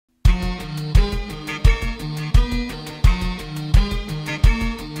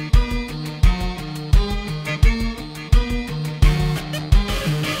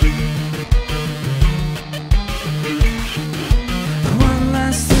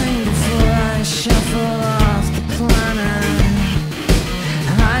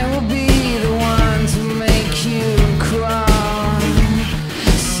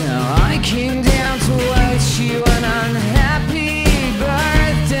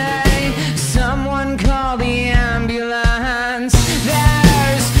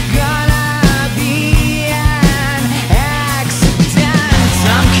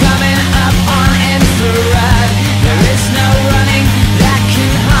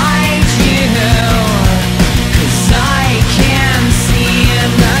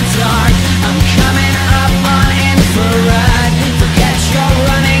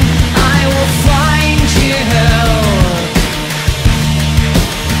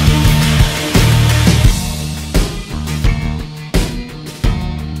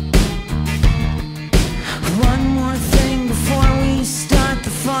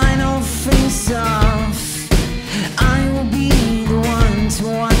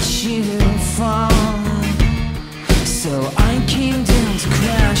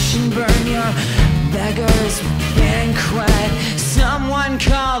Beggar's banquet. Someone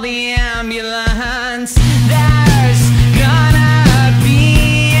call the ambulance. There's gonna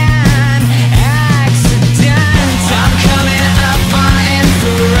be an accident. I'm coming up on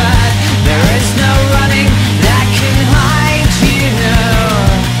infrared. There is no running that can hide you,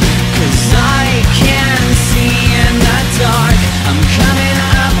 'cause I can see in the dark. I'm coming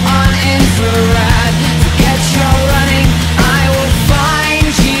up on infrared. Forget your running, I will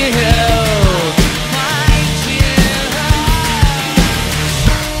find you. Find you.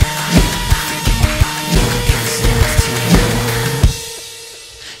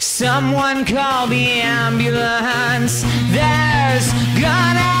 Someone call the ambulance. There's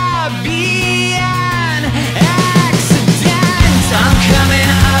gonna be